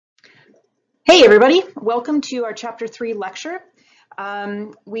Hey everybody, welcome to our Chapter 3 lecture.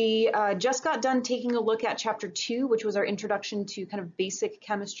 We just got done taking a look at Chapter 2, which was our introduction to kind of basic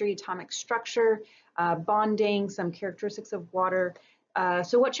chemistry, atomic structure, bonding, some characteristics of water.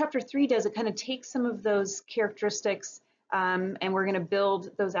 So what Chapter 3 does, it kind of takes some of those characteristics and we're going to build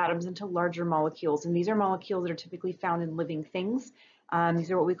those atoms into larger molecules. And these are molecules that are typically found in living things.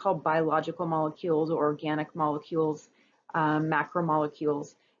 These are what we call biological molecules or organic molecules,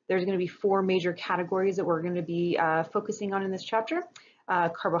 macromolecules. There's going to be four major categories that we're going to be focusing on in this chapter: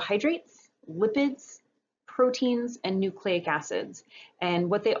 carbohydrates, lipids, proteins, and nucleic acids. And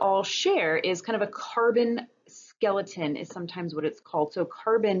what they all share is kind of a carbon skeleton is sometimes what it's called. So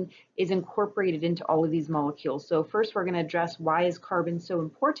carbon is incorporated into all of these molecules. So first we're going to address why is carbon so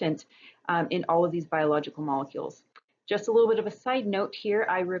important in all of these biological molecules. Just a little bit of a side note here,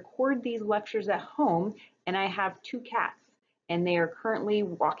 I record these lectures at home and I have two cats. And they are currently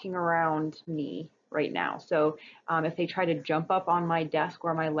walking around me right now. So if they try to jump up on my desk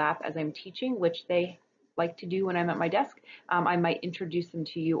or my lap as I'm teaching, which they like to do when I'm at my desk, I might introduce them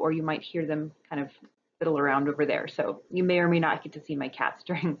to you, or you might hear them kind of fiddle around over there. So you may or may not get to see my cats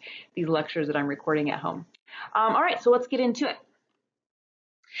during these lectures that I'm recording at home. All right, so let's get into it.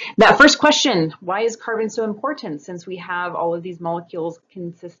 That first question, why is carbon so important, since we have all of these molecules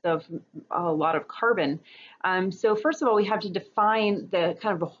consist of a lot of carbon? So first of all, we have to define the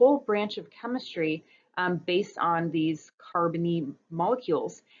kind of the whole branch of chemistry based on these carbony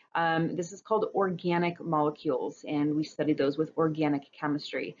molecules. This is called organic molecules, and we study those with organic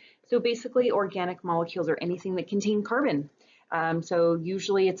chemistry. So basically, organic molecules are anything that contain carbon. So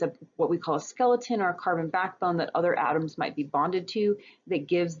usually it's what we call a skeleton or a carbon backbone that other atoms might be bonded to that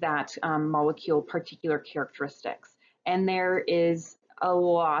gives that molecule particular characteristics. And there is a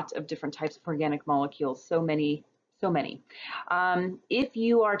lot of different types of organic molecules, so many. If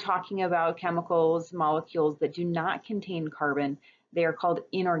you are talking about chemicals, molecules that do not contain carbon, they are called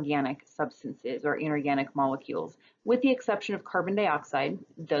inorganic substances or inorganic molecules, with the exception of carbon dioxide.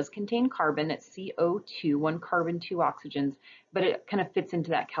 It does contain carbon, it's CO2, one carbon, two oxygens, but it kind of fits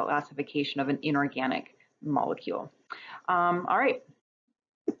into that classification of an inorganic molecule. All right.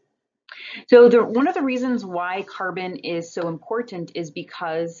 So one of the reasons why carbon is so important is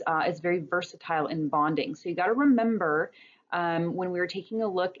because it's very versatile in bonding. So you got to remember when we were taking a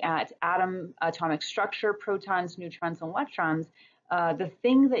look at atomic structure, protons, neutrons, and electrons, the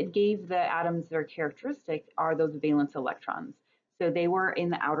thing that gave the atoms their characteristic are those valence electrons. So they were in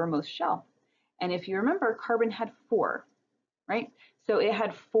the outermost shell. And if you remember, carbon had four, right? So it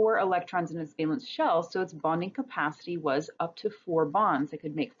had four electrons in its valence shell, so its bonding capacity was up to 4 bonds. It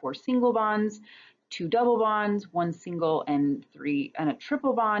could make 4 single bonds, 2 double bonds, 1 single and a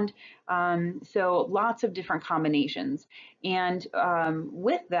triple bond. So lots of different combinations. And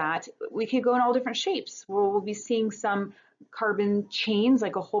with that, we could go in all different shapes. We'll be seeing some carbon chains,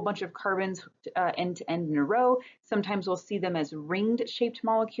 like a whole bunch of carbons end to end in a row. Sometimes we'll see them as ringed shaped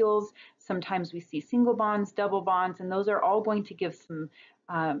molecules. Sometimes we see single bonds, double bonds, and those are all going to give some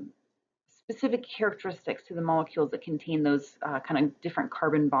specific characteristics to the molecules that contain those kind of different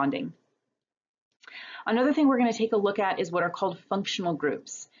carbon bonding. Another thing we're going to take a look at is what are called functional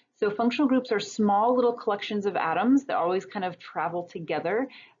groups. So functional groups are small little collections of atoms that always kind of travel together,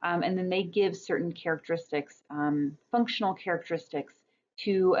 and then they give certain characteristics, functional characteristics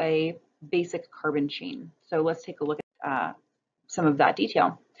to a basic carbon chain. So let's take a look at some of that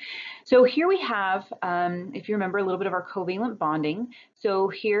detail. So here we have, if you remember, a little bit of our covalent bonding. So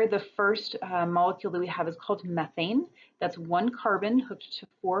here the first molecule that we have is called methane. That's 1 carbon hooked to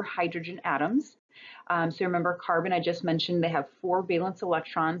 4 hydrogen atoms. So remember, carbon, I just mentioned, they have 4 valence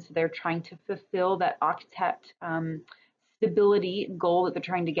electrons. So they're trying to fulfill that octet stability goal that they're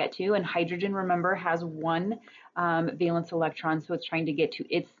trying to get to. And hydrogen, remember, has 1 valence electron, so it's trying to get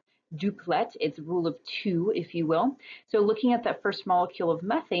to its duplet, its rule of 2, if you will. So looking at that first molecule of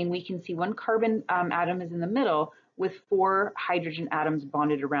methane, we can see 1 carbon atom is in the middle with 4 hydrogen atoms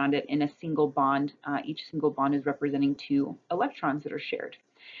bonded around it in a single bond. Each single bond is representing 2 electrons that are shared.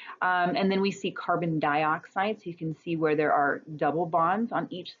 And then we see carbon dioxide, so you can see where there are double bonds on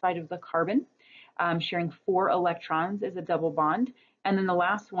each side of the carbon, sharing 4 electrons as a double bond. And then the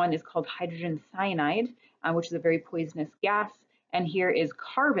last one is called hydrogen cyanide, which is a very poisonous gas. And here is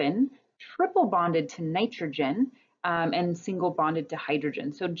carbon triple bonded to nitrogen and single bonded to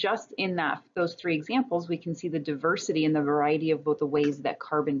hydrogen. So just in those 3 examples, we can see the diversity and the variety of both the ways that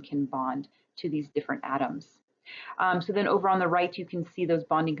carbon can bond to these different atoms. So then over on the right, you can see those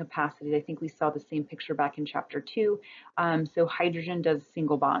bonding capacities. I think we saw the same picture back in chapter 2. So hydrogen does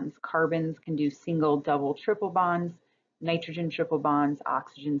single bonds. Carbons can do single, double, triple bonds. Nitrogen triple bonds.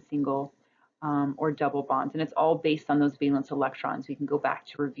 Oxygen single, or double bonds. And it's all based on those valence electrons. We can go back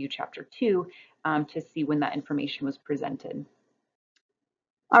to review chapter 2 to see when that information was presented.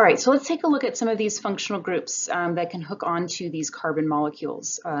 All right, so let's take a look at some of these functional groups that can hook onto these carbon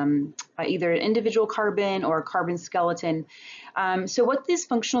molecules, either an individual carbon or a carbon skeleton. So what these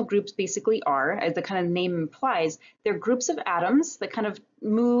functional groups basically are, as the kind of name implies, they're groups of atoms that kind of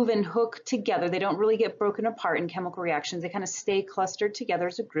move and hook together. They don't really get broken apart in chemical reactions. They kind of stay clustered together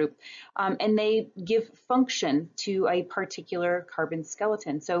as a group, and they give function to a particular carbon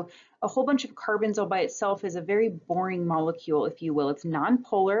skeleton. So a whole bunch of carbons all by itself is a very boring molecule, if you will. It's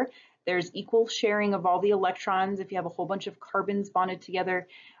nonpolar. There's equal sharing of all the electrons. If you have a whole bunch of carbons bonded together,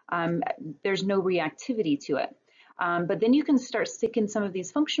 there's no reactivity to it. But then you can start sticking some of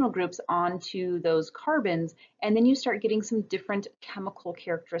these functional groups onto those carbons, and then you start getting some different chemical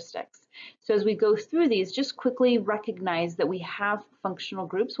characteristics. So as we go through these, just quickly recognize that we have functional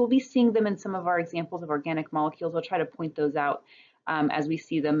groups. We'll be seeing them in some of our examples of organic molecules. I'll try to point those out as we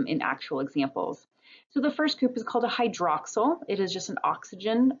see them in actual examples. So the first group is called a hydroxyl. It is just an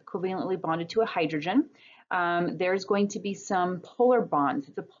oxygen covalently bonded to a hydrogen. There's going to be some polar bonds.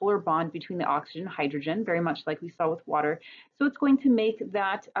 It's a polar bond between the oxygen and hydrogen, very much like we saw with water. So it's going to make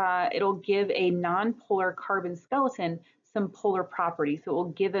that, it'll give a non-polar carbon skeleton some polar properties. So it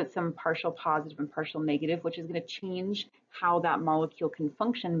will give it some partial positive and partial negative, which is going to change how that molecule can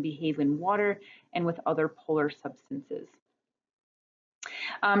function and behave in water and with other polar substances.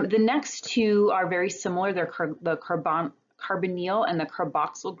 The next two are very similar. They're the carbonyl and the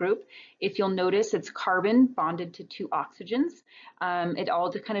carboxyl group. If you'll notice, it's carbon bonded to two oxygens. It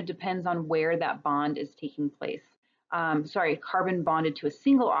all kind of depends on where that bond is taking place. Carbon bonded to a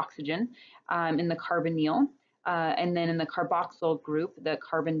single oxygen in the carbonyl. And then in the carboxyl group, the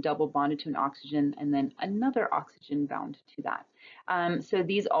carbon double bonded to an oxygen and then another oxygen bound to that. So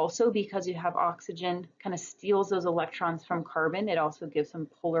these also, because you have oxygen, kind of steals those electrons from carbon. It also gives some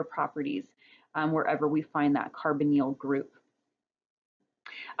polar properties wherever we find that carbonyl group.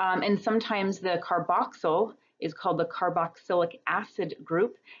 And sometimes the carboxyl is called the carboxylic acid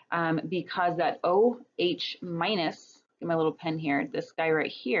group because that OH minus, get my little pen here, this guy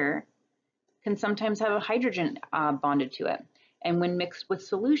right here, can sometimes have a hydrogen bonded to it. And when mixed with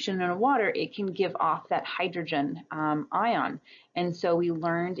solution in water, it can give off that hydrogen ion. And so we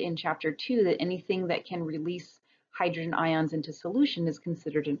learned in chapter 2 that anything that can release hydrogen ions into solution is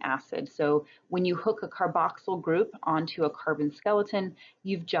considered an acid. So when you hook a carboxyl group onto a carbon skeleton,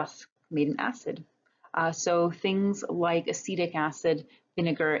 you've just made an acid. So things like acetic acid,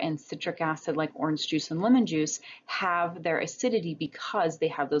 vinegar, and citric acid like orange juice and lemon juice have their acidity because they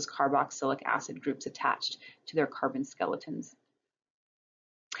have those carboxylic acid groups attached to their carbon skeletons.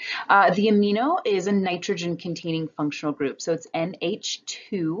 The amino is a nitrogen-containing functional group, so it's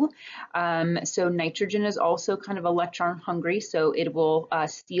NH2. So nitrogen is also kind of electron hungry, so it will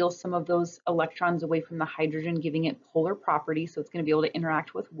steal some of those electrons away from the hydrogen, giving it polar properties, so it's going to be able to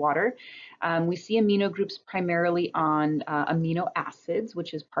interact with water. We see amino groups primarily on amino acids,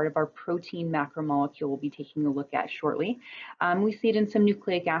 which is part of our protein macromolecule we'll be taking a look at shortly. We see it in some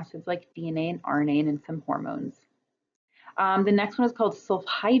nucleic acids like DNA and RNA and in some hormones. The next one is called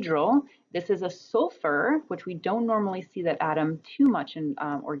sulfhydryl. This is a sulfur, which we don't normally see that atom too much in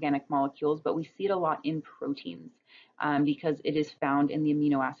organic molecules, but we see it a lot in proteins because it is found in the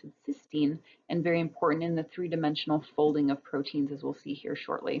amino acid cysteine and very important in the three-dimensional folding of proteins, as we'll see here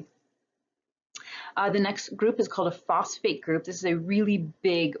shortly. The next group is called a phosphate group. This is a really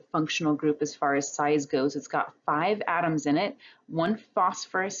big functional group as far as size goes. It's got 5 atoms in it, 1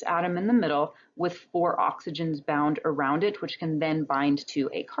 phosphorus atom in the middle with 4 oxygens bound around it, which can then bind to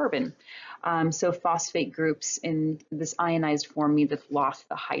a carbon. So phosphate groups in this ionized form mean they've lost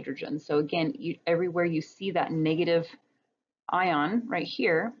the hydrogen. So again, everywhere you see that negative ion right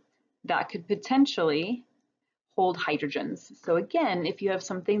here, that could potentially hold hydrogens. So again, if you have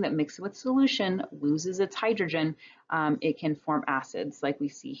something that mixes with solution, loses its hydrogen, it can form acids like we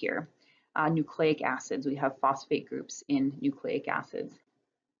see here. Nucleic acids, we have phosphate groups in nucleic acids.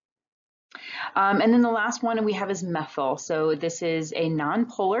 And then the last one we have is methyl. So this is a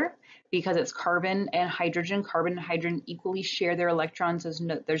nonpolar because it's carbon and hydrogen. Carbon and hydrogen equally share their electrons.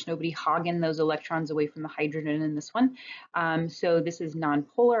 There's nobody hogging those electrons away from the hydrogen in this one. So this is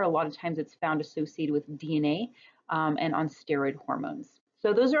nonpolar. A lot of times it's found associated with DNA and on steroid hormones.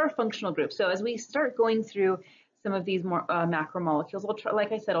 So those are our functional groups. So as we start going through some of these more macromolecules,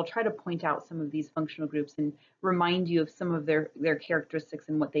 like I said, I'll try to point out some of these functional groups and remind you of some of their characteristics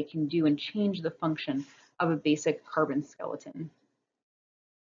and what they can do and change the function of a basic carbon skeleton.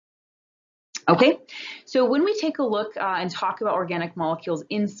 Okay, so when we take a look and talk about organic molecules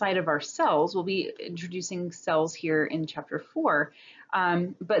inside of our cells, we'll be introducing cells here in chapter 4,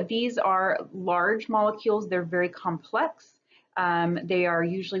 but these are large molecules. They're very complex. They are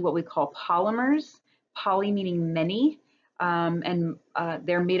usually what we call polymers, poly meaning many, and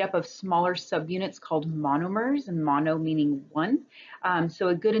they're made up of smaller subunits called monomers, and mono meaning one. So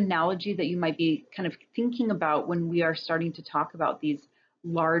a good analogy that you might be kind of thinking about when we are starting to talk about these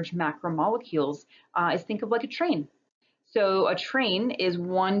large macromolecules is think of like a train. So a train is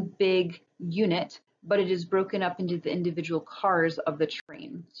one big unit, but it is broken up into the individual cars of the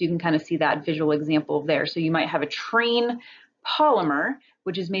train. So you can kind of see that visual example there. So you might have a train polymer,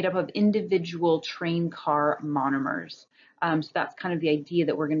 which is made up of individual train car monomers. So that's kind of the idea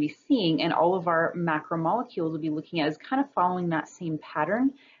that we're going to be seeing, and all of our macromolecules we'll be looking at is kind of following that same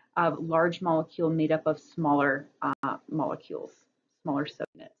pattern of large molecule made up of smaller molecules, smaller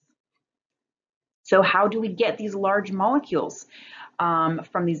subunits. So how do we get these large molecules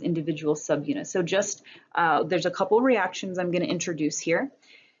from these individual subunits? So just there's a couple reactions I'm going to introduce here.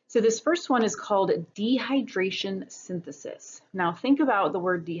 So this first one is called dehydration synthesis. Now think about the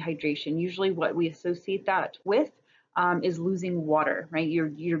word dehydration. Usually what we associate that with is losing water, right?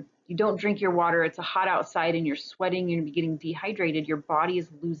 You don't drink your water, it's hot outside and you're sweating, you're getting dehydrated, your body is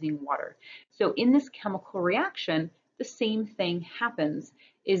losing water. So in this chemical reaction, the same thing happens,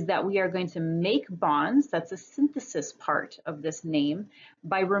 is that we are going to make bonds, that's a synthesis part of this name,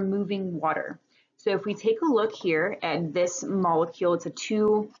 by removing water. So if we take a look here at this molecule, it's a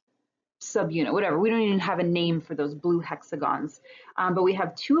 2 subunit, whatever, we don't even have a name for those blue hexagons, but we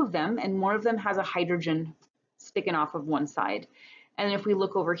have 2 of them, and one of them has a hydrogen sticking off of one side. And if we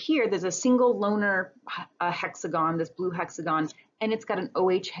look over here, there's a single loner hexagon, this blue hexagon, and it's got an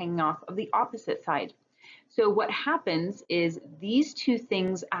OH hanging off of the opposite side. So what happens is these 2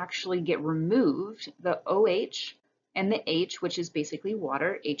 things actually get removed, the OH and the H, which is basically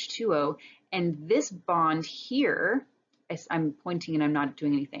water, H2O, and this bond here, I'm pointing and I'm not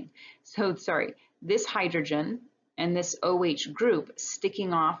doing anything. So sorry, this hydrogen and this OH group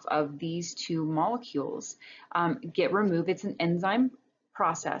sticking off of these 2 molecules get removed. It's an enzyme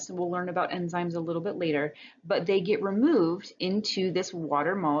process, and we'll learn about enzymes a little bit later, but they get removed into this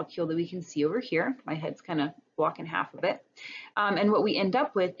water molecule that we can see over here. My head's kind of blocking half of it. And what we end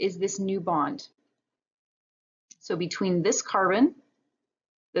up with is this new bond. So between this carbon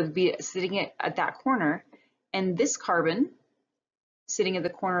that would be sitting at that corner and this carbon sitting at the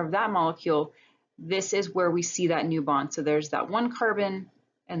corner of that molecule, this is where we see that new bond. So there's that one carbon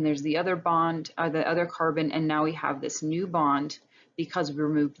and there's the other bond, the other carbon, and now we have this new bond because we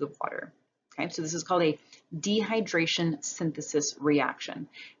removed the water. Okay, so this is called a dehydration synthesis reaction.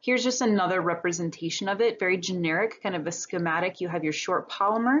 Here's just another representation of it, very generic, kind of a schematic. You have your short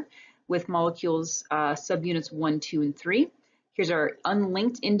polymer with molecules, subunits 1, 2, and 3. Here's our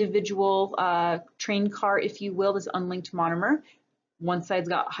unlinked individual train car, if you will, this unlinked monomer. One side's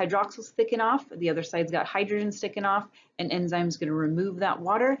got hydroxyl sticking off, the other side's got hydrogen sticking off. An enzyme's going to remove that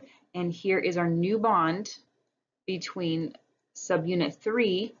water. And here is our new bond between subunit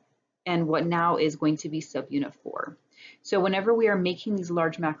 3 and what now is going to be subunit 4. So whenever we are making these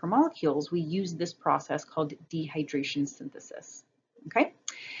large macromolecules, we use this process called dehydration synthesis. Okay?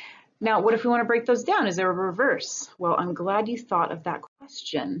 Now, what if we want to break those down? Is there a reverse? Well, I'm glad you thought of that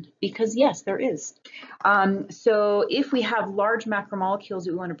question, because yes, there is. So if we have large macromolecules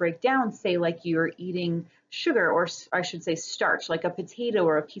that we want to break down, say like you're eating sugar, or I should say starch, like a potato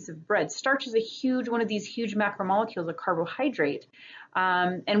or a piece of bread. Starch is a huge, one of these huge macromolecules, a carbohydrate,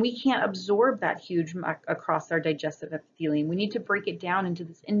 and we can't absorb that huge across our digestive epithelium. We need to break it down into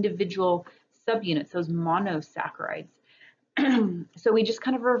this individual subunits, those monosaccharides. So we just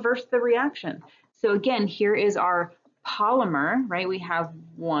kind of reverse the reaction. So again, here is our polymer, right? We have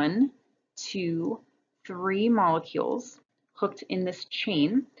 1, 2, 3 molecules hooked in this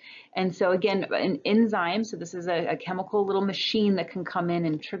chain. And so again, an enzyme, so this is a chemical little machine that can come in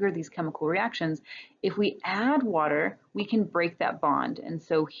and trigger these chemical reactions. If we add water, we can break that bond. And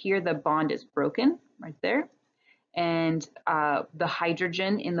so here the bond is broken right there. And the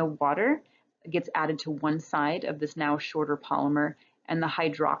hydrogen in the water gets added to one side of this now shorter polymer, and the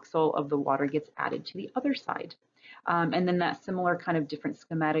hydroxyl of the water gets added to the other side. And then that similar kind of different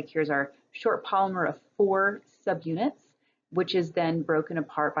schematic, here's our short polymer of 4 subunits, which is then broken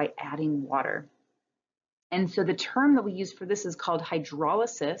apart by adding water. And so the term that we use for this is called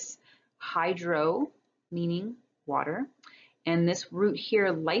hydrolysis, hydro meaning water. And this root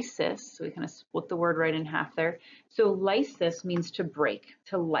here, lysis, so we kind of split the word right in half there. So lysis means to break,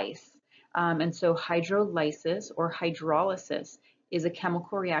 to lyse. And so hydrolysis or hydrolysis is a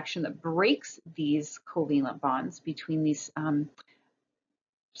chemical reaction that breaks these covalent bonds between these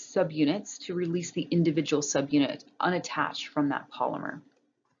subunits to release the individual subunit unattached from that polymer.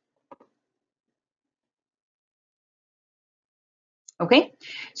 Okay,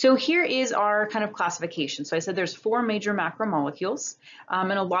 so here is our kind of classification. So I said there's 4 major macromolecules,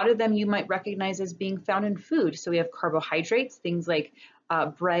 and a lot of them you might recognize as being found in food. So we have carbohydrates, things like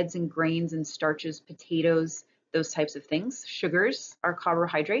breads and grains and starches, potatoes, those types of things. Sugars are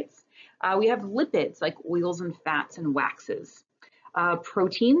carbohydrates. We have lipids like oils and fats and waxes.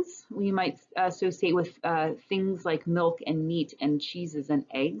 Proteins we might associate with things like milk and meat and cheeses and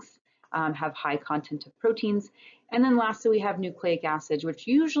eggs, have high content of proteins. And then lastly, we have nucleic acids, which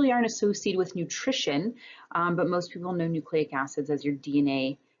usually aren't associated with nutrition, but most people know nucleic acids as your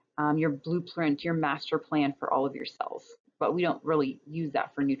DNA, your blueprint, your master plan for all of your cells. But we don't really use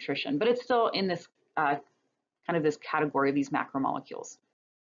that for nutrition, but it's still in this kind of this category of these macromolecules.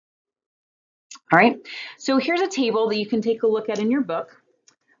 All right, so here's a table that you can take a look at in your book.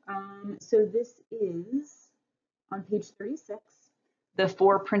 So this is on page 36. The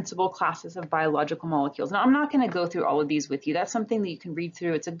 4 principal classes of biological molecules. Now, I'm not going to go through all of these with you. That's something that you can read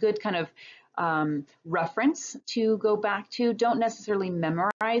through. It's a good kind of reference to go back to. Don't necessarily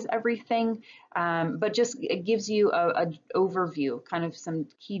memorize everything, but just it gives you an overview, kind of some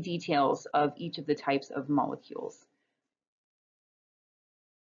key details of each of the types of molecules.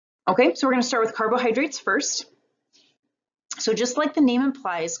 Okay, so we're going to start with carbohydrates first. So just like the name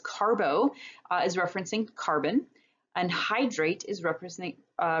implies, carbo is referencing carbon, and hydrate is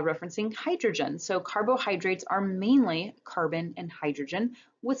referencing hydrogen. So carbohydrates are mainly carbon and hydrogen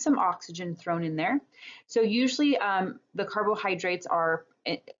with some oxygen thrown in there. So usually the carbohydrates are,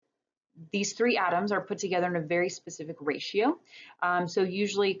 these 3 atoms are put together in a very specific ratio. So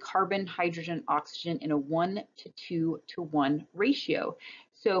usually carbon, hydrogen, oxygen in a 1:2 to 1 ratio.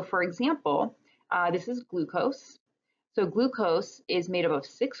 So for example, this is glucose. So glucose is made up of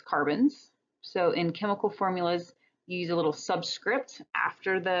 6 carbons. So in chemical formulas, you use a little subscript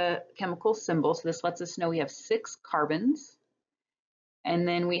after the chemical symbol. So this lets us know we have 6 carbons. And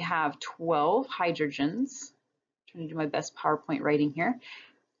then we have 12 hydrogens. I'm trying to do my best PowerPoint writing here.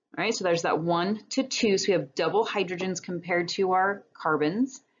 All right, so there's that 1 to 2. So we have double hydrogens compared to our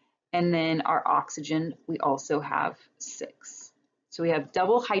carbons. And then our oxygen, we also have 6. So we have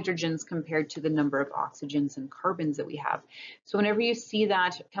double hydrogens compared to the number of oxygens and carbons that we have. So whenever you see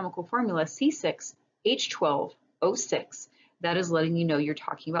that chemical formula, C6H12O6, that is letting you know you're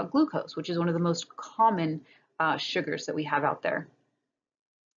talking about glucose, which is one of the most common sugars that we have out there.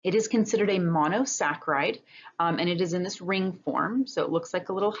 It is considered a monosaccharide, and it is in this ring form, so it looks like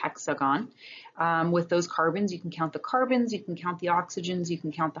a little hexagon. With those carbons, you can count the carbons, you can count the oxygens, you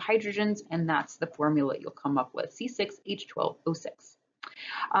can count the hydrogens, and that's the formula you'll come up with, C6H12O6.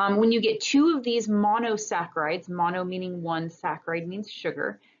 When you get 2 of these monosaccharides, mono meaning 1, saccharide means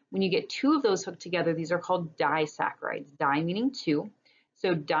sugar. When you get 2 of those hooked together, these are called disaccharides, di meaning 2.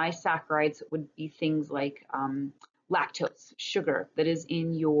 So disaccharides would be things like lactose, sugar that is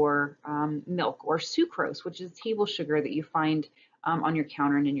in your milk, or sucrose, which is table sugar that you find on your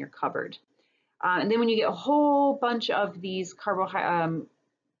counter and in your cupboard. And then when you get a whole bunch of these saccharides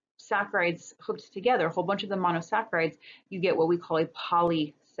hooked together, a whole bunch of the monosaccharides, you get what we call a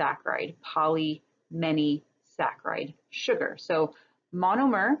polysaccharide, many saccharide sugar. So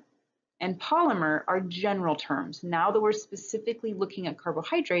monomer and polymer are general terms. Now that we're specifically looking at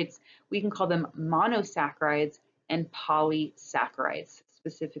carbohydrates, we can call them monosaccharides and polysaccharides,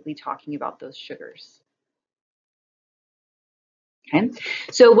 specifically talking about those sugars. Okay,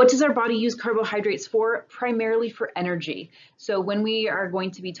 so what does our body use carbohydrates for? Primarily for energy. So when we are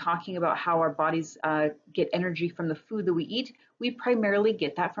going to be talking about how our bodies get energy from the food that we eat, we primarily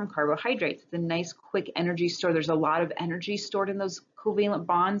get that from carbohydrates. It's a nice quick energy store. There's a lot of energy stored in those covalent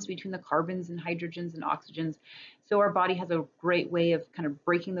bonds between the carbons and hydrogens and oxygens. So our body has a great way of kind of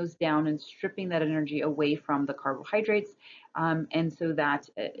breaking those down and stripping that energy away from the carbohydrates. And so that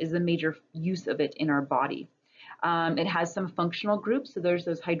is a major use of it in our body. It has some functional groups. So there's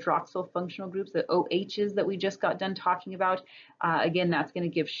those hydroxyl functional groups, the OHs that we just got done talking about. Again, that's going to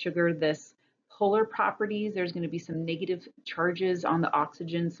give sugar this polar properties. There's going to be some negative charges on the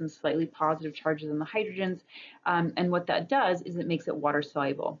oxygen, some slightly positive charges on the hydrogens. And what that does is it makes it water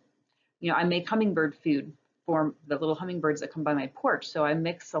soluble. You know, I make hummingbird food for the little hummingbirds that come by my porch. So I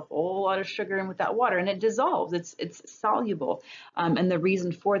mix a whole lot of sugar in with that water and it dissolves. It's soluble. And the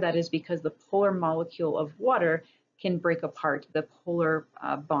reason for that is because the polar molecule of water can break apart the polar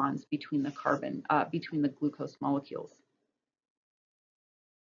bonds between the glucose molecules.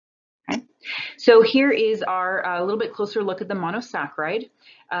 Okay. So here is our a little bit closer look at the monosaccharide.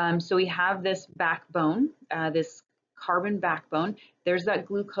 So we have this backbone, this carbon backbone. There's that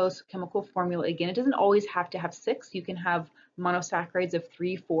glucose chemical formula. Again, it doesn't always have to have 6. You can have monosaccharides of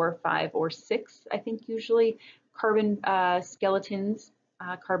 3, 4, 5, or 6, I think usually, carbon skeletons,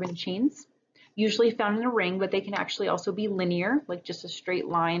 carbon chains, usually found in a ring, but they can actually also be linear, like just a straight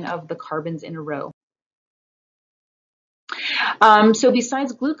line of the carbons in a row. So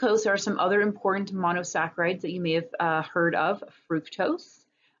besides glucose, there are some other important monosaccharides that you may have heard of. Fructose,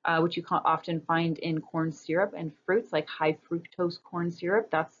 which you can often find in corn syrup and fruits, like high fructose corn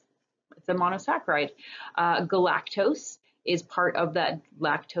syrup. It's a monosaccharide. Galactose is part of that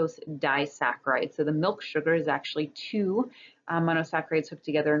lactose disaccharide. So the milk sugar is actually 2 monosaccharides hooked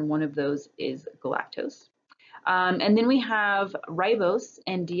together, and one of those is galactose. And then we have ribose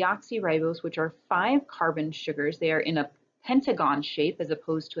and deoxyribose, which are 5 carbon sugars. They are in a pentagon shape as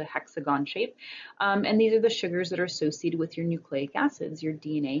opposed to a hexagon shape. And these are the sugars that are associated with your nucleic acids, your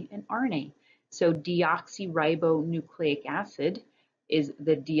DNA and RNA. So deoxyribonucleic acid is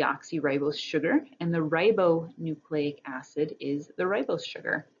the deoxyribose sugar, and the ribonucleic acid is the ribose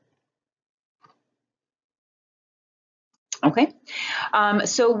sugar. Okay,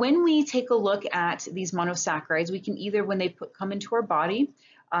 so when we take a look at these monosaccharides, we can either, when they come into our body,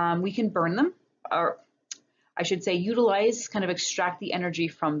 we can burn them, or I should say utilize, kind of extract the energy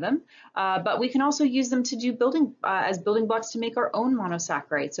from them, but we can also use them to do as building blocks to make our own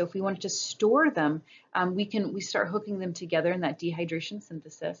monosaccharides. So if we wanted to store them, we start hooking them together in that dehydration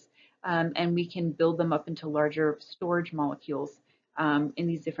synthesis, and we can build them up into larger storage molecules in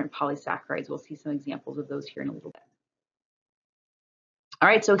these different polysaccharides. We'll see some examples of those here in a little bit. All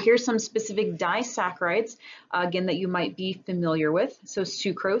right, so here's some specific disaccharides, again, that you might be familiar with. So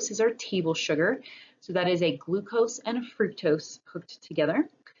sucrose is our table sugar. So that is a glucose and a fructose hooked together.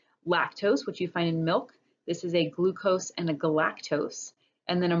 Lactose, which you find in milk, this is a glucose and a galactose.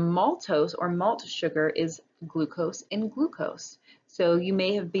 And then a maltose or malt sugar is glucose and glucose. So you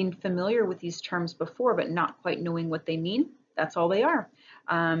may have been familiar with these terms before, but not quite knowing what they mean. That's all they are.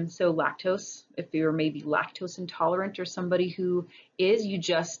 So lactose, if you're maybe lactose intolerant or somebody who is, you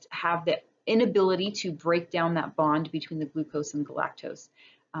just have the inability to break down that bond between the glucose and galactose.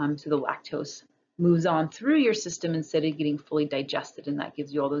 So the lactose moves on through your system instead of getting fully digested, and that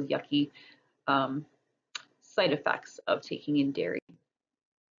gives you all those yucky side effects of taking in dairy.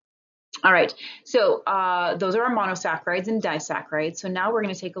 All right, so those are our monosaccharides and disaccharides. So now we're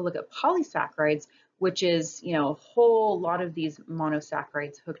going to take a look at polysaccharides, which is, a whole lot of these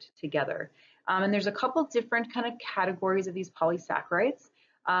monosaccharides hooked together. And there's a couple different kind of categories of these polysaccharides.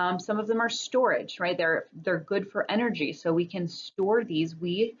 Some of them are storage, right? They're good for energy, so we can store these.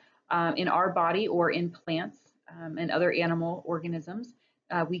 In our body or in plants and other animal organisms,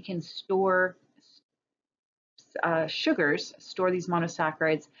 we can store store these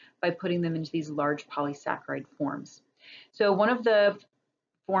monosaccharides by putting them into these large polysaccharide forms. So one of the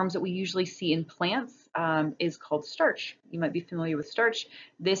forms that we usually see in plants is called starch. You might be familiar with starch.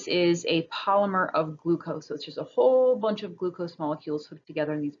 This is a polymer of glucose. So it's just a whole bunch of glucose molecules hooked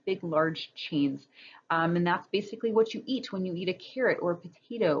together in these big, large chains. And that's basically what you eat when you eat a carrot or a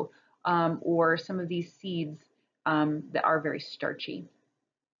potato or some of these seeds that are very starchy.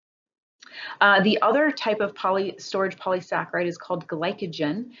 The other type of storage polysaccharide is called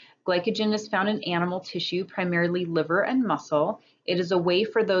glycogen. Glycogen is found in animal tissue, primarily liver and muscle. It is a way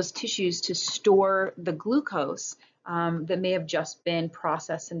for those tissues to store the glucose that may have just been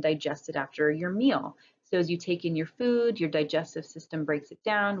processed and digested after your meal. So as you take in your food, your digestive system breaks it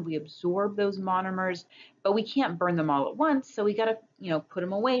down, we absorb those monomers, but we can't burn them all at once, so we gotta, put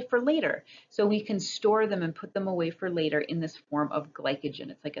them away for later. So we can store them and put them away for later in this form of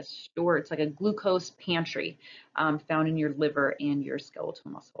glycogen. It's like a glucose pantry found in your liver and your skeletal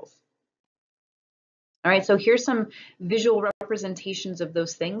muscles. All right, so here's some visual representations of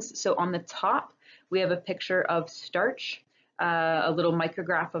those things. So on the top, we have a picture of starch, a little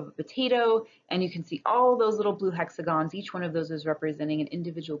micrograph of a potato, and you can see all those little blue hexagons. Each one of those is representing an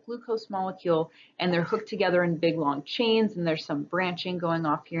individual glucose molecule, and they're hooked together in big long chains, and there's some branching going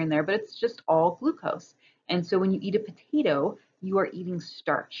off here and there, but it's just all glucose. And so when you eat a potato, you are eating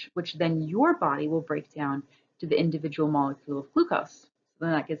starch, which then your body will break down to the individual molecule of glucose. So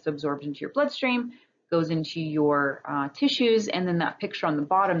then that gets absorbed into your bloodstream, goes into your tissues, and then that picture on the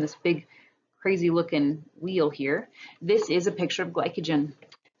bottom, this big crazy looking wheel here, this is a picture of glycogen.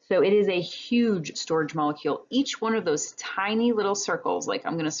 So it is a huge storage molecule. Each one of those tiny little circles, like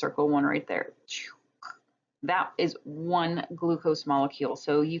I'm going to circle one right there, that is one glucose molecule.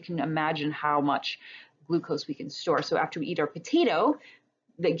 So you can imagine how much glucose we can store. So after we eat our potato,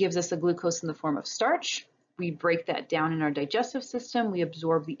 that gives us a glucose in the form of starch. We break that down in our digestive system. We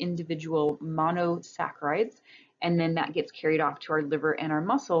absorb the individual monosaccharides, and then that gets carried off to our liver and our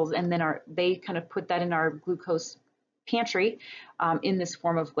muscles, and then they kind of put that in our glucose pantry in this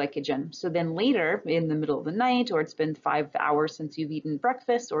form of glycogen. So then later in the middle of the night, or it's been 5 hours since you've eaten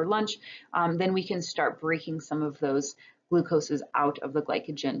breakfast or lunch, then we can start breaking some of those glucoses out of the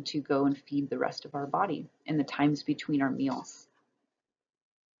glycogen to go and feed the rest of our body in the times between our meals.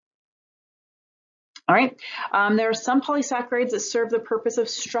 All right, there are some polysaccharides that serve the purpose of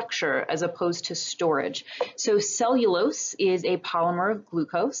structure as opposed to storage. So cellulose is a polymer of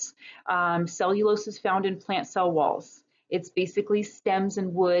glucose. Cellulose is found in plant cell walls. It's basically stems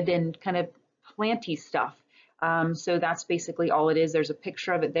and wood and kind of planty stuff. So that's basically all it is. There's a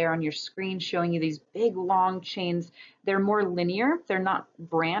picture of it there on your screen showing you these big long chains. They're more linear. They're not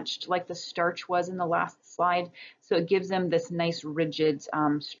branched like the starch was in the last slide. So it gives them this nice rigid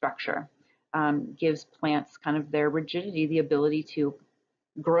structure. Gives plants kind of their rigidity, the ability to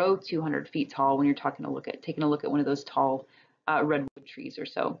grow 200 feet tall when you're taking a look at one of those tall redwood trees or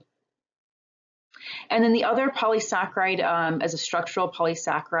so. And then the other polysaccharide as a structural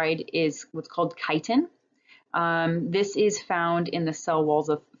polysaccharide is what's called chitin. This is found in the cell walls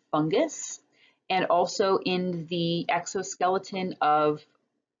of fungus and also in the exoskeleton of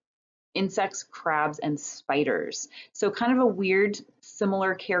insects, crabs, and spiders. So kind of a weird,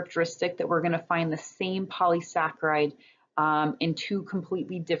 similar characteristic that we're going to find the same polysaccharide in two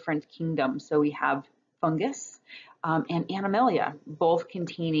completely different kingdoms. So we have fungus and animalia, both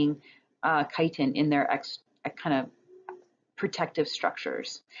containing chitin in their kind of protective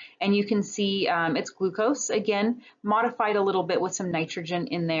structures. And you can see it's glucose, again, modified a little bit with some nitrogen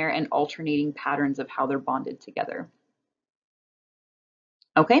in there and alternating patterns of how they're bonded together.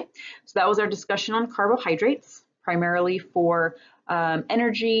 Okay, so that was our discussion on carbohydrates, primarily for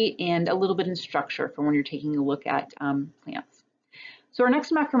energy and a little bit in structure for when you're taking a look at plants. So our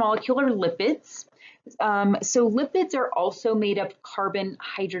next macromolecule are lipids. So lipids are also made up of carbon,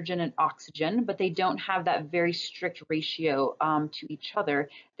 hydrogen, and oxygen, but they don't have that very strict ratio to each other.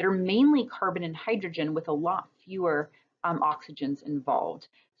 They're mainly carbon and hydrogen with a lot fewer oxygens involved.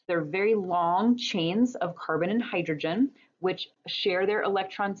 So they're very long chains of carbon and hydrogen, which share their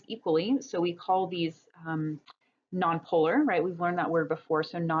electrons equally. So we call these nonpolar, right? We've learned that word before.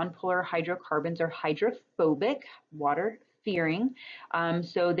 So nonpolar hydrocarbons are hydrophobic, water-fearing.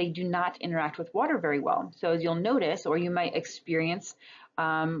 So they do not interact with water very well. So as you'll notice, or you might experience,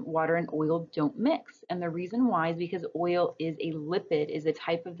 water and oil don't mix. And the reason why is because oil is a lipid, is a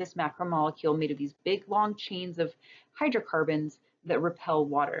type of this macromolecule made of these big long chains of hydrocarbons that repel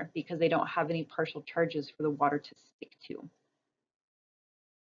water because they don't have any partial charges for the water to stick to.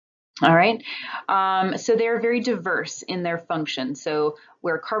 All right, so they're very diverse in their function. So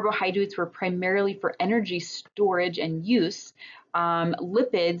where carbohydrates were primarily for energy storage and use,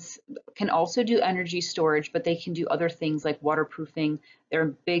 lipids can also do energy storage, but they can do other things like waterproofing. They're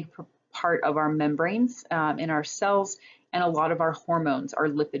a big part of our membranes in our cells, and a lot of our hormones are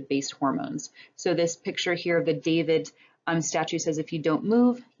lipid-based hormones. So this picture here of the David statue says, if you don't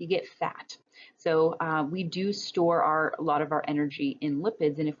move, you get fat. So we do store a lot of our energy in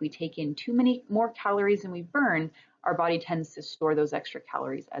lipids, and if we take in too many more calories than we burn, our body tends to store those extra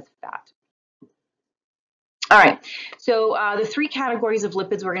calories as fat. All right, so the three categories of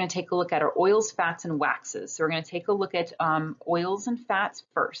lipids we're going to take a look at are oils, fats, and waxes. So we're going to take a look at oils and fats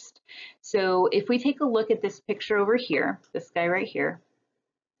first. So if we take a look at this picture over here, this guy right here,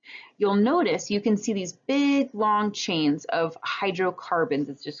 you'll notice you can see these big long chains of hydrocarbons.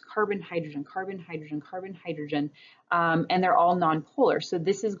 It's just carbon, hydrogen, carbon, hydrogen, carbon, hydrogen, and they're all nonpolar. So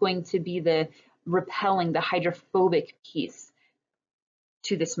this is going to be the repelling, the hydrophobic piece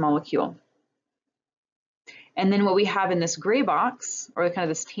to this molecule. And then what we have in this gray box, or kind of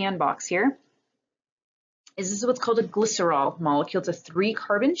this tan box here, is this is what's called a glycerol molecule. It's a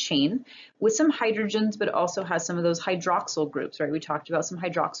 3-carbon chain with some hydrogens, but also has some of those hydroxyl groups, right? We talked about some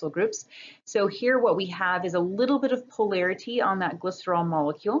hydroxyl groups. So here what we have is a little bit of polarity on that glycerol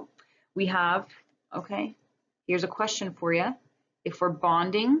molecule. We have, okay, here's a question for you. If we're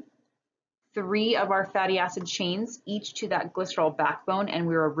bonding 3 of our fatty acid chains, each to that glycerol backbone, and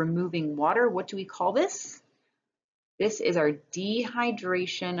we are removing water, what do we call this? This is our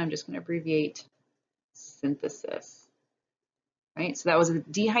dehydration. I'm just going to abbreviate synthesis, right? So that was a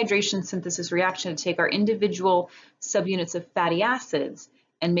dehydration synthesis reaction to take our individual subunits of fatty acids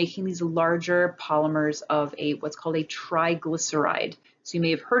and making these larger polymers of what's called a triglyceride. So you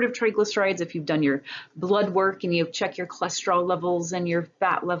may have heard of triglycerides if you've done your blood work and you check your cholesterol levels and your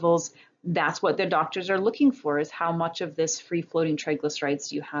fat levels. That's what the doctors are looking for, is how much of this free-floating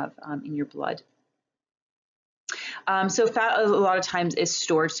triglycerides you have in your blood. So fat a lot of times is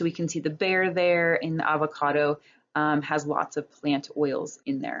stored, so we can see the bear there, and the avocado has lots of plant oils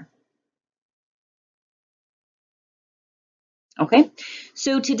in there. Okay,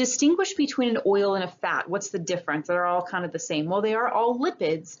 so to distinguish between an oil and a fat, what's the difference? They're all kind of the same. Well, they are all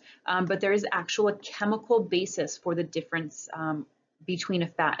lipids, but there is actually a chemical basis for the difference between a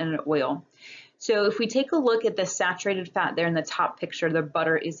fat and an oil. So if we take a look at the saturated fat there in the top picture, the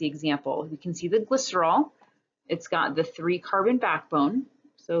butter is the example. We can see the glycerol. It's got the 3-carbon backbone.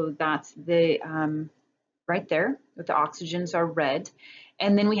 So that's the right there, with the oxygens are red.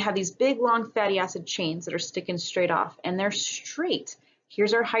 And then we have these big long fatty acid chains that are sticking straight off, and they're straight.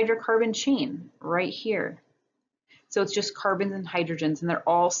 Here's our hydrocarbon chain right here. So it's just carbons and hydrogens, and they're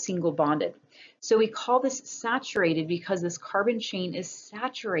all single bonded. So we call this saturated because this carbon chain is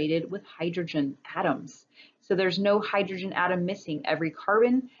saturated with hydrogen atoms. So there's no hydrogen atom missing. Every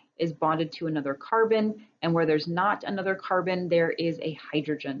carbon is bonded to another carbon, and where there's not another carbon, there is a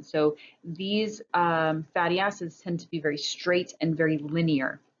hydrogen. So these fatty acids tend to be very straight and very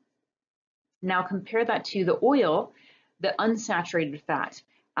linear. Now compare that to the oil, the unsaturated fat.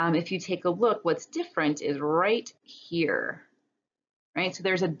 If you take a look, what's different is right here, right? So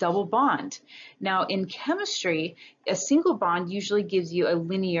there's a double bond. Now in chemistry, a single bond usually gives you a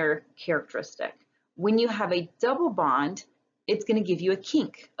linear characteristic. When you have a double bond, it's going to give you a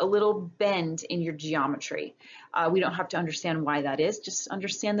kink, a little bend in your geometry. We don't have to understand why that is, just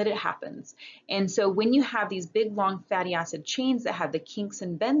understand that it happens. And so when you have these big long fatty acid chains that have the kinks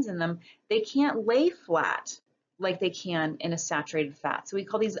and bends in them, they can't lay flat like they can in a saturated fat. So we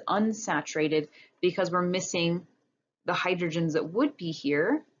call these unsaturated because we're missing the hydrogens that would be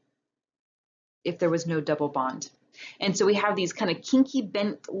here if there was no double bond. And so we have these kind of kinky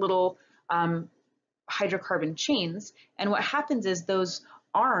bent little hydrocarbon chains, and what happens is those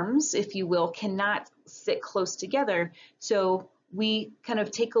arms, if you will, cannot sit close together. So we kind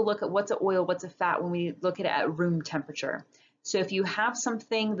of take a look at what's an oil, what's a fat when we look at it at room temperature. So if you have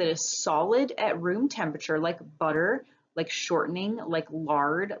something that is solid at room temperature, like butter, like shortening, like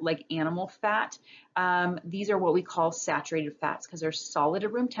lard, like animal fat, these are what we call saturated fats because they're solid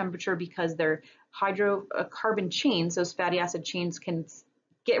at room temperature because they're hydrocarbon chains. Those fatty acid chains can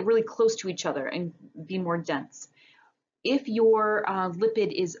get really close to each other and be more dense. If your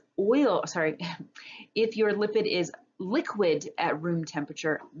lipid is if your lipid is liquid at room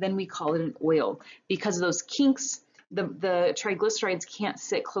temperature, then we call it an oil because of those kinks. The triglycerides can't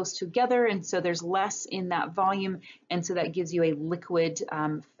sit close together, and so there's less in that volume, and so that gives you a liquid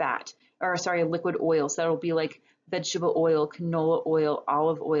a liquid oil. So it'll be like vegetable oil, canola oil,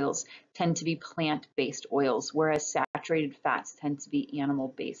 olive oils tend to be plant-based oils, whereas saturated fats tend to be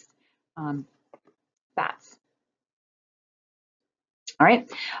animal-based fats. All right,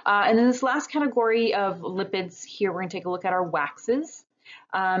 and then this last category of lipids here, we're gonna take a look at our waxes.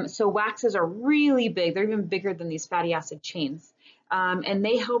 So waxes are really big. They're even bigger than these fatty acid chains. And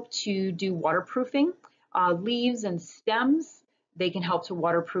they help to do waterproofing, leaves and stems. They can help to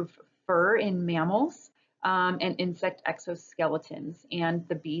waterproof fur in mammals and insect exoskeletons. And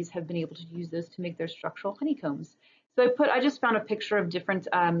the bees have been able to use this to make their structural honeycombs. So I just found a picture of different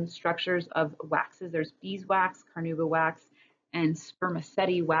structures of waxes. There's beeswax, carnauba wax, and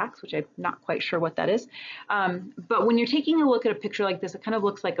spermaceti wax, which I'm not quite sure what that is. But when you're taking a look at a picture like this, it kind of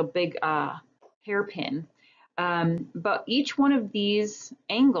looks like a big hairpin. But each one of these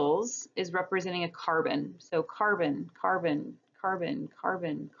angles is representing a carbon. So carbon, carbon, carbon,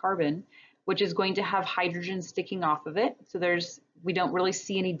 carbon, carbon, which is going to have hydrogen sticking off of it. So we don't really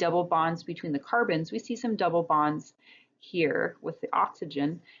see any double bonds between the carbons. We see some double bonds here with the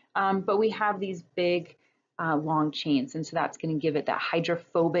oxygen, but we have these big long chains, and so that's going to give it that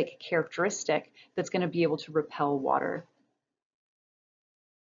hydrophobic characteristic that's going to be able to repel water.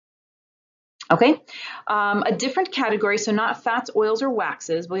 Okay, a different category, so not fats, oils, or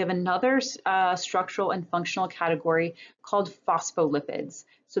waxes, but we have another structural and functional category called phospholipids.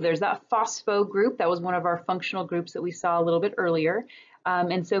 So there's that phospho group, that was one of our functional groups that we saw a little bit earlier.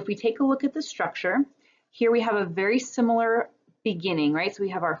 And so if we take a look at the structure, here we have a very similar beginning, right? So we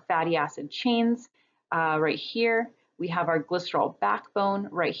have our fatty acid chains right here. We have our glycerol backbone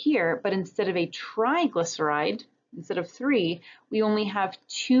right here, but instead of a triglyceride, instead of 3, we only have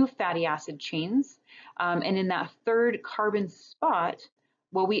 2 fatty acid chains. And in that third carbon spot,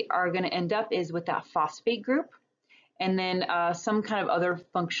 what we are going to end up is with that phosphate group. and then some kind of other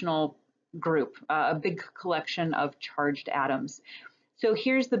functional group, a big collection of charged atoms. So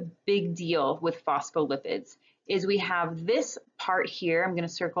here's the big deal with phospholipids, is we have this part here. I'm going to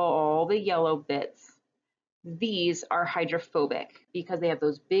circle all the yellow bits. These are hydrophobic because they have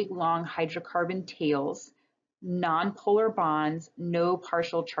those big long hydrocarbon tails, non-polar bonds, no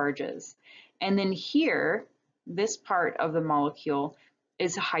partial charges. And then here, this part of the molecule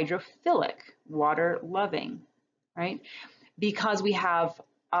is hydrophilic, water-loving, right? Because we have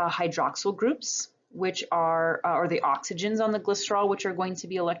hydroxyl groups, which are, or the oxygens on the glycerol, which are going to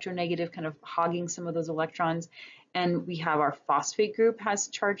be electronegative, kind of hogging some of those electrons. And we have our phosphate group has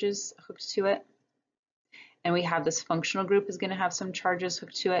charges hooked to it. And we have this functional group is going to have some charges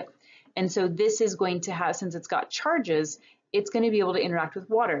hooked to it. And so this is going to have, since it's got charges, it's going to be able to interact with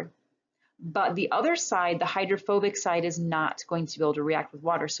water. But the other side, the hydrophobic side, is not going to be able to react with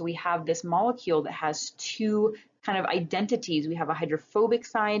water. So we have this molecule that has two kind of identities. We have a hydrophobic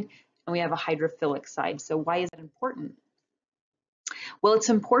side and we have a hydrophilic side. So why is that important? Well, it's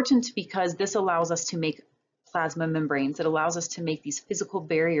important because this allows us to make plasma membranes. It allows us to make these physical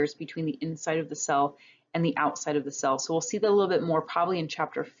barriers between the inside of the cell and the outside of the cell. So we'll see that a little bit more probably in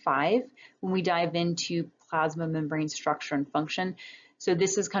chapter 5 when we dive into plasma membrane structure and function. So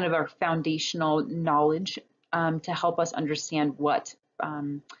this is kind of our foundational knowledge to help us understand what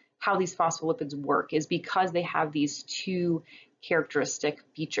how these phospholipids work, is because they have these two characteristic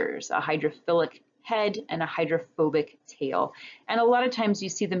features, a hydrophilic head and a hydrophobic tail. And a lot of times you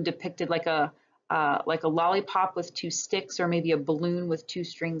see them depicted like a lollipop with two sticks, or maybe a balloon with two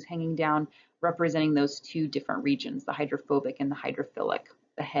strings hanging down, representing those two different regions, the hydrophobic and the hydrophilic,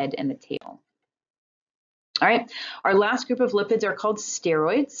 the head and the tail. All right, our last group of lipids are called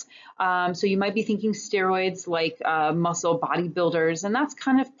steroids. So you might be thinking steroids like muscle bodybuilders, and that's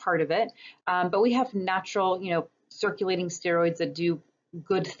kind of part of it. But we have natural, circulating steroids that do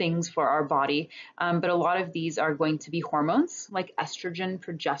good things for our body. But a lot of these are going to be hormones like estrogen,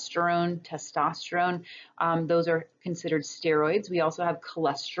 progesterone, testosterone. Those are considered steroids. We also have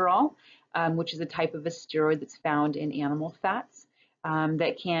cholesterol, which is a type of a steroid that's found in animal fats.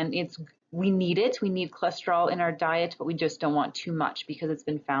 We need it. We need cholesterol in our diet, but we just don't want too much because it's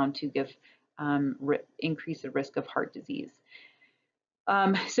been found to give increase the risk of heart disease.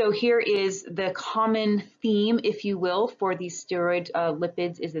 So here is the common theme, if you will, for these steroid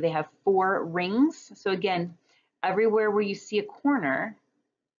lipids, is that they have 4 rings. So again, everywhere where you see a corner,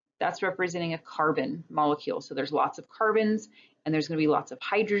 that's representing a carbon molecule. So there's lots of carbons and there's going to be lots of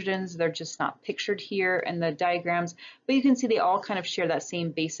hydrogens. They're just not pictured here in the diagrams, but you can see they all kind of share that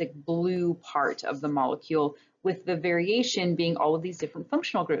same basic blue part of the molecule, with the variation being all of these different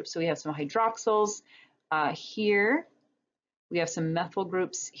functional groups. So we have some hydroxyls here. We have some methyl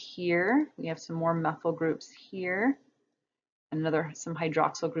groups here. We have some more methyl groups here. And some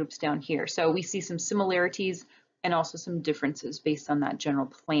hydroxyl groups down here. So we see some similarities and also some differences based on that general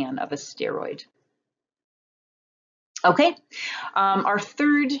plan of a steroid. Okay, our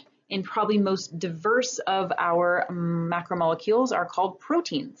third and probably most diverse of our macromolecules are called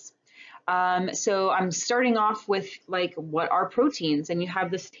proteins. So I'm starting off with like, what are proteins? And you have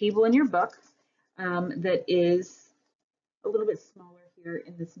this table in your book that is a little bit smaller here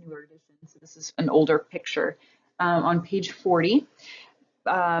in this newer edition. So this is an older picture on page 40.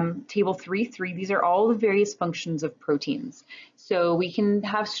 Table 3.3, these are all the various functions of proteins. So we can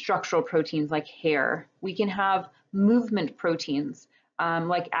have structural proteins like hair. We can have movement proteins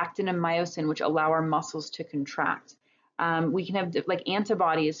like actin and myosin, which allow our muscles to contract. We can have like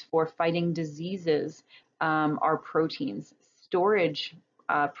antibodies for fighting diseases are proteins. Storage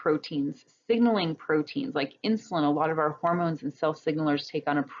proteins, signaling proteins like insulin. A lot of our hormones and cell signalers take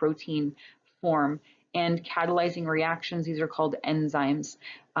on a protein form. And catalyzing reactions, these are called enzymes,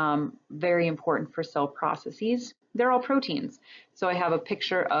 very important for cell processes. They're all proteins. So I have a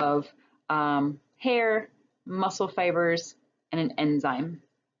picture of hair, muscle fibers, and an enzyme.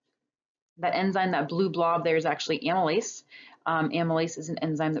 That enzyme, that blue blob there, is actually amylase. Amylase is an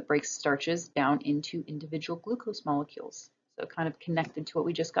enzyme that breaks starches down into individual glucose molecules. So kind of connected to what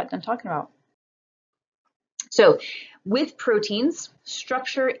we just got done talking about. So with proteins,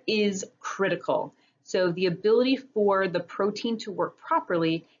 structure is critical. So the ability for the protein to work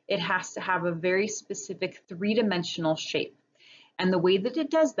properly, it has to have a very specific 3-dimensional shape. And the way that it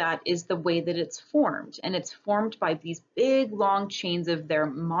does that is the way that it's formed. And it's formed by these big long chains of their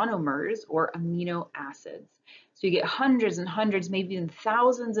monomers, or amino acids. So you get hundreds and hundreds, maybe even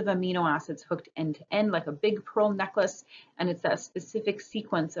thousands of amino acids hooked end to end like a big pearl necklace. And it's that specific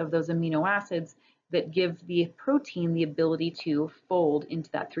sequence of those amino acids that give the protein the ability to fold into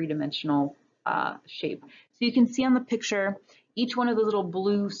that 3-dimensional shape. So you can see on the picture, each one of the little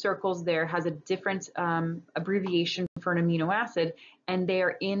blue circles there has a different abbreviation for an amino acid, and they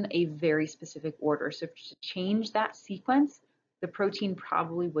are in a very specific order. So to change that sequence, the protein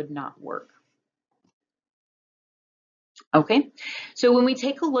probably would not work. Okay, so when we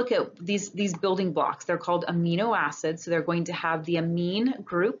take a look at these building blocks, they're called amino acids. So they're going to have the amine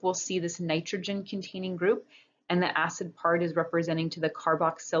group. We'll see this nitrogen containing group, and the acid part is representing to the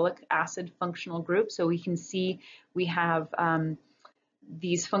carboxylic acid functional group. So we can see we have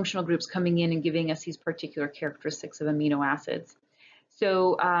these functional groups coming in and giving us these particular characteristics of amino acids.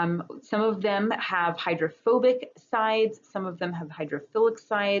 So some of them have hydrophobic sides, some of them have hydrophilic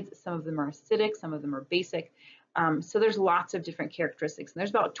sides, some of them are acidic, some of them are basic. So there's lots of different characteristics, and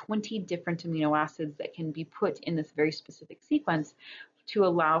there's about 20 different amino acids that can be put in this very specific sequence to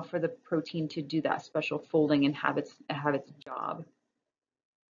allow for the protein to do that special folding and have its job.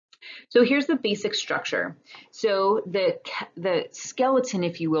 So here's the basic structure. So the skeleton,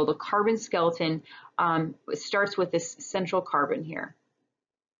 if you will, the carbon skeleton, starts with this central carbon here.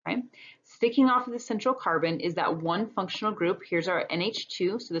 Okay. Sticking off of the central carbon is that one functional group. Here's our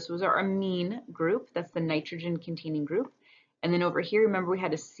NH2, so this was our amine group. That's the nitrogen containing group. And then over here, remember we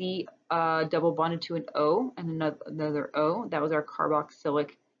had a C double bonded to an O and another O. That was our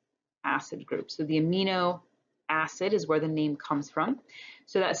carboxylic acid group. So the amino acid is where the name comes from.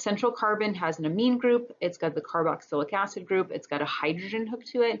 So that central carbon has an amine group. It's got the carboxylic acid group. It's got a hydrogen hooked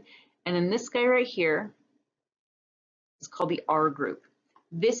to it. And then this guy right here is called the R group.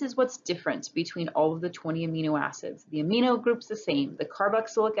 This is what's different between all of the 20 amino acids. The amino group's the same, the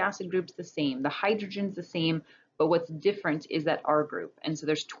carboxylic acid group's the same, the hydrogen's the same, but what's different is that R group. And so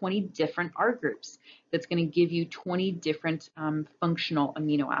there's 20 different R groups. That's going to give you 20 different functional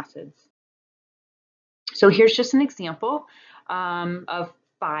amino acids. So here's just an example of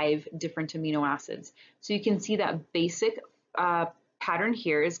 5 different amino acids. So you can see that basic pattern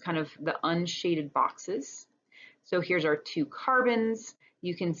here is kind of the unshaded boxes. So here's our 2 carbons.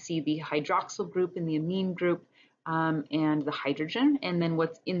 You can see the hydroxyl group and the amine group and the hydrogen. And then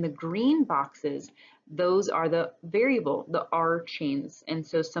what's in the green boxes, those are the variable, the R chains. And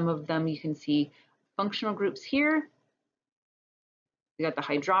so some of them you can see functional groups here. We got the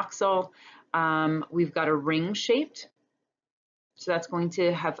hydroxyl. We've got a ring shaped. So that's going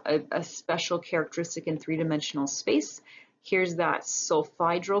to have a special characteristic in 3-dimensional space. Here's that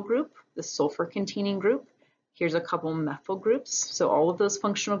sulfhydryl group, the sulfur containing group. Here's a couple methyl groups. So all of those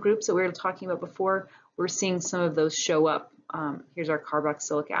functional groups that we were talking about before, we're seeing some of those show up. Here's our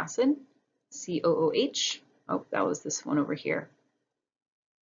carboxylic acid, COOH. Oh, that was this one over here.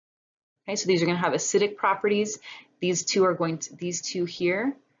 Okay, so these are going to have acidic properties. These two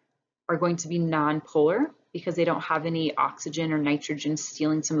here are going to be non-polar because they don't have any oxygen or nitrogen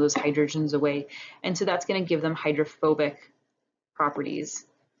stealing some of those hydrogens away. And so that's going to give them hydrophobic properties.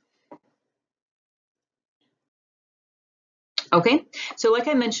 Okay, so like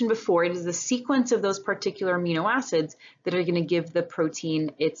I mentioned before, it is the sequence of those particular amino acids that are going to give the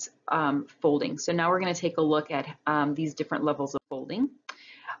protein its folding. So now we're going to take a look at these different levels of folding.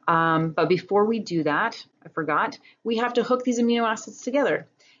 But before we do that, I forgot, we have to hook these amino acids together.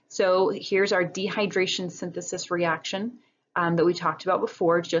 So here's our dehydration synthesis reaction that we talked about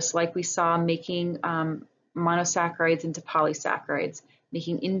before, just like we saw making monosaccharides into polysaccharides,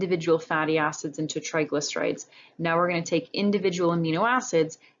 making individual fatty acids into triglycerides. Now we're going to take individual amino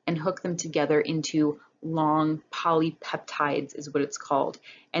acids and hook them together into long polypeptides is what it's called.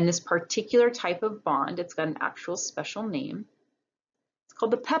 And this particular type of bond, it's got an actual special name. It's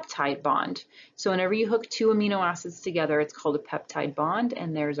called the peptide bond. So whenever you hook 2 amino acids together, it's called a peptide bond,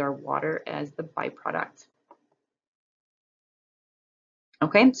 and there's our water as the byproduct.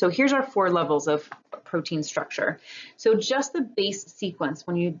 Okay, so here's our 4 levels of protein structure. So just the base sequence,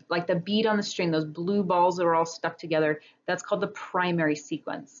 when you, like the bead on the string, those blue balls that are all stuck together, that's called the primary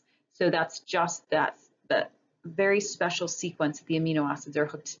sequence. So that's just that very special sequence that the amino acids are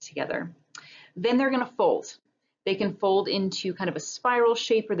hooked together. Then they're going to fold. They can fold into kind of a spiral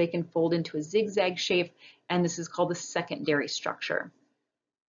shape, or they can fold into a zigzag shape, and this is called the secondary structure.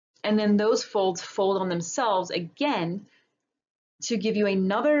 And then those folds fold on themselves again to give you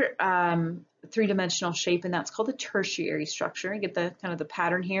another 3-dimensional shape, and that's called the tertiary structure. You get the kind of the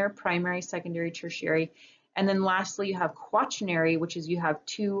pattern here: primary, secondary, tertiary. And then lastly, you have quaternary, which is you have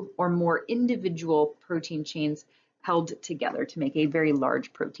 2 or more individual protein chains held together to make a very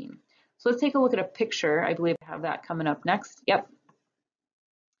large protein. So let's take a look at a picture. I believe I have that coming up next. Yep.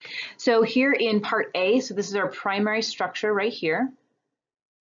 So here in part A, so this is our primary structure right here.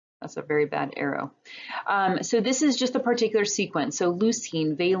 That's a very bad arrow. So this is just a particular sequence. So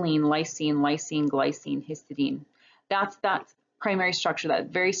leucine, valine, lysine, lysine, glycine, histidine. That's that primary structure, that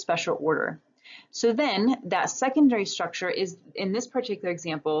very special order. So then that secondary structure is, in this particular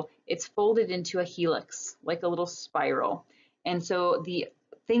example, it's folded into a helix, like a little spiral. And so the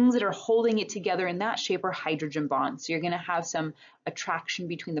things that are holding it together in that shape are hydrogen bonds. So you're going to have some attraction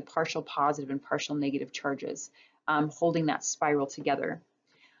between the partial positive and partial negative charges, holding that spiral together.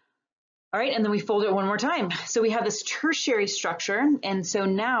 All right, and then we fold it one more time. So we have this tertiary structure, and so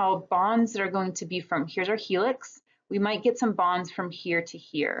now bonds that are going to be from, here's our helix, we might get some bonds from here to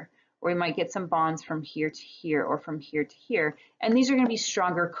here, or we might get some bonds from here to here, or from here to here, and these are going to be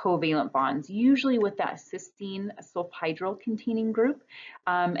stronger covalent bonds, usually with that cysteine sulfhydryl containing group,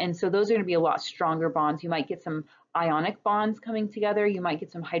 and so those are going to be a lot stronger bonds. You might get some ionic bonds coming together, you might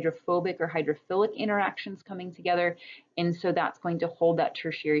get some hydrophobic or hydrophilic interactions coming together, and so that's going to hold that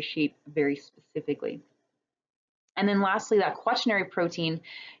tertiary shape very specifically. And then lastly, that quaternary protein,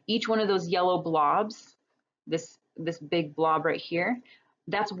 each one of those yellow blobs, this big blob right here,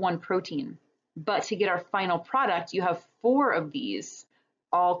 that's one protein. But to get our final product, you have 4 of these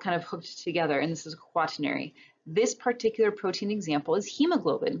all kind of hooked together, and this is quaternary. This particular protein example is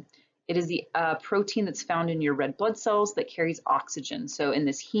hemoglobin. It is the protein that's found in your red blood cells that carries oxygen. So in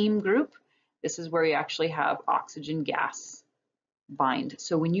this heme group, this is where you actually have oxygen gas bind.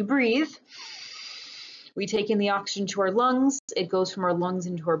 So when you breathe, we take in the oxygen to our lungs, it goes from our lungs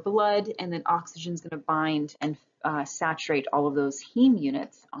into our blood, and then oxygen is going to bind and saturate all of those heme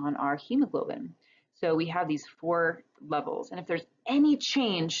units on our hemoglobin. So we have these 4 levels, and if there's any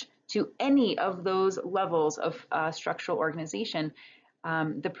change to any of those levels of structural organization,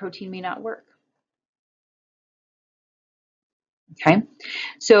 the protein may not work. Okay,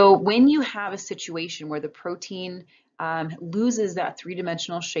 so when you have a situation where the protein loses that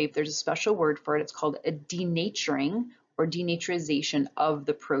 3-dimensional shape, there's a special word for it. It's called a denaturing or denaturization of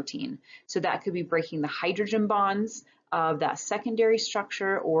the protein. So that could be breaking the hydrogen bonds of that secondary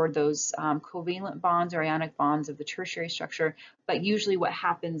structure, or those covalent bonds or ionic bonds of the tertiary structure. But usually what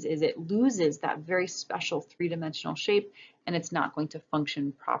happens is it loses that very special 3-dimensional shape, and it's not going to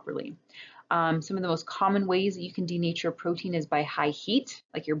function properly. Some of the most common ways that you can denature a protein is by high heat,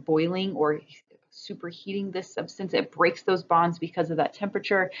 like you're boiling or superheating this substance. It breaks those bonds because of that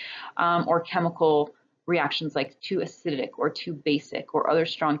temperature, or chemical reactions like too acidic or too basic, or other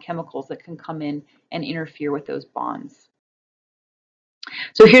strong chemicals that can come in and interfere with those bonds.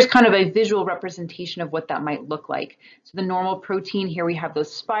 So here's kind of a visual representation of what that might look like. So the normal protein, here we have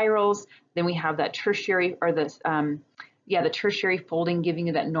those spirals, then we have that tertiary, or this, the tertiary folding giving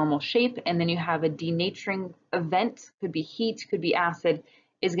you that normal shape, and then you have a denaturing event, could be heat, could be acid,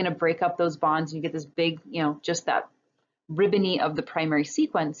 is going to break up those bonds, and you get this big, just that ribbony of the primary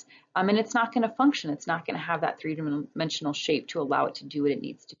sequence, and it's not going to function. It's not going to have that 3-dimensional shape to allow it to do what it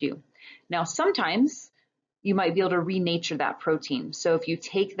needs to do. Now, sometimes you might be able to renature that protein. So if you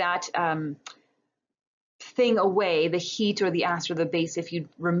take that thing away, the heat or the acid or the base, if you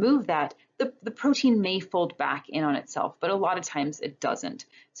remove that, the protein may fold back in on itself, but a lot of times it doesn't.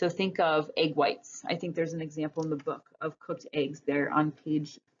 So think of egg whites. I think there's an example in the book of cooked eggs there on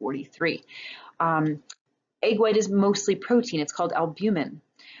page 43. Egg white is mostly protein. It's called albumin.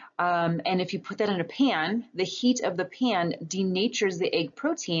 And if you put that in a pan, the heat of the pan denatures the egg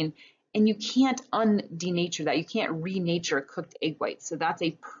protein, and you can't undenature that. You can't renature a cooked egg white. So that's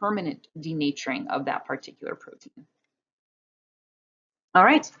a permanent denaturing of that particular protein. All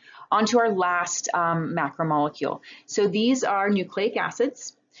right, on to our last macromolecule. So these are nucleic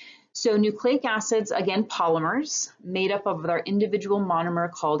acids. So nucleic acids, again, polymers made up of their individual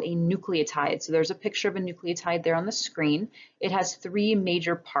monomer called a nucleotide. So there's a picture of a nucleotide there on the screen. It has 3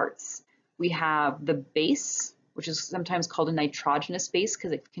 major parts. We have the base, which is sometimes called a nitrogenous base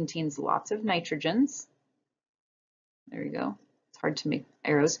because it contains lots of nitrogens. There you go. It's hard to make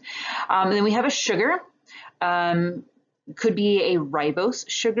arrows. And then we have a sugar. Could be a ribose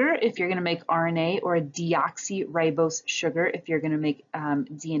sugar if you're going to make RNA, or a deoxyribose sugar if you're going to make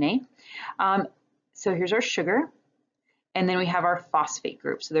DNA. So here's our sugar. And then we have our phosphate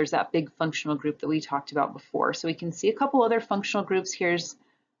group. So there's that big functional group that we talked about before. So we can see a couple other functional groups. Here's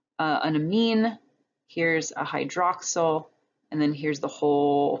an amine, here's a hydroxyl, and then here's the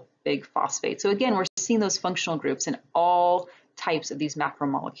whole big phosphate. So again, we're seeing those functional groups in all types of these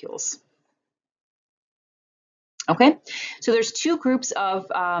macromolecules. Okay, so there's 2 groups of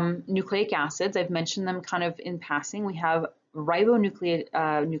nucleic acids. I've mentioned them kind of in passing. We have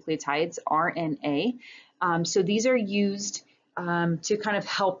ribonucleotides, RNA. So these are used to kind of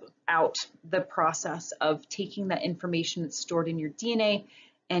help out the process of taking that information that's stored in your DNA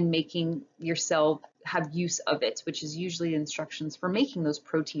and making your cell have use of it, which is usually instructions for making those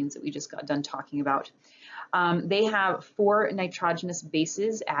proteins that we just got done talking about. They have 4 nitrogenous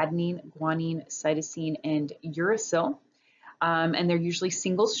bases: adenine, guanine, cytosine, and uracil. And they're usually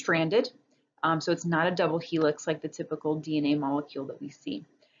single-stranded, so it's not a double helix like the typical DNA molecule that we see.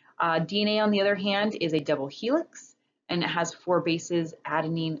 DNA, on the other hand, is a double helix, and it has 4 bases: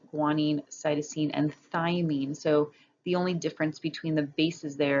 adenine, guanine, cytosine, and thymine. So the only difference between the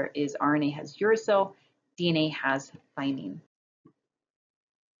bases there is RNA has uracil, DNA has thymine.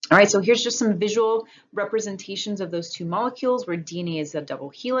 All right, so here's just some visual representations of those 2 molecules where DNA is a double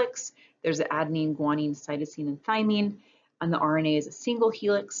helix. There's adenine, guanine, cytosine, and thymine, and the RNA is a single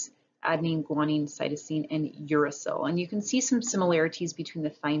helix: adenine, guanine, cytosine, and uracil. And you can see some similarities between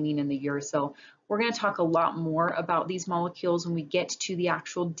the thymine and the uracil. We're going to talk a lot more about these molecules when we get to the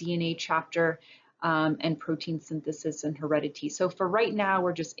actual DNA chapter and protein synthesis and heredity. So for right now,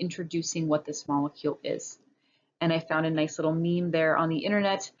 we're just introducing what this molecule is. And I found a nice little meme there on the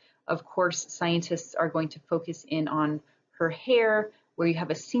internet. Of course, scientists are going to focus in on her hair, where you have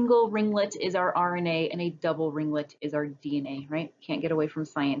a single ringlet is our RNA and a double ringlet is our DNA, right? Can't get away from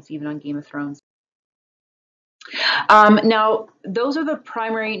science, even on Game of Thrones. Now, those are the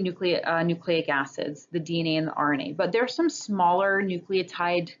primary nucleic acids, the DNA and the RNA, but there are some smaller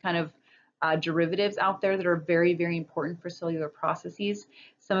nucleotide kind of derivatives out there that are very, very important for cellular processes.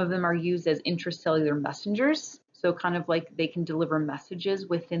 Some of them are used as intracellular messengers, so kind of like they can deliver messages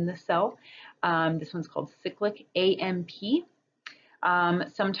within the cell. This one's called cyclic AMP.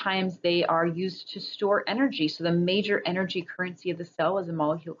 Sometimes they are used to store energy. So the major energy currency of the cell is a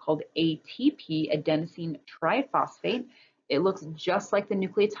molecule called ATP, adenosine triphosphate. It looks just like the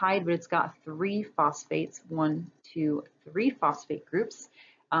nucleotide, but it's got 3 phosphates, 1, 2, 3 phosphate groups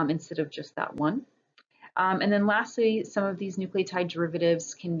instead of just that one. And then lastly, some of these nucleotide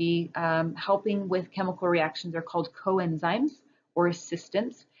derivatives can be helping with chemical reactions. They're called coenzymes or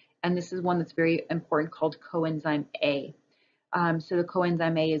assistants. And this is one that's very important called coenzyme A. So the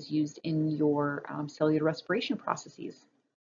coenzyme A is used in your cellular respiration processes.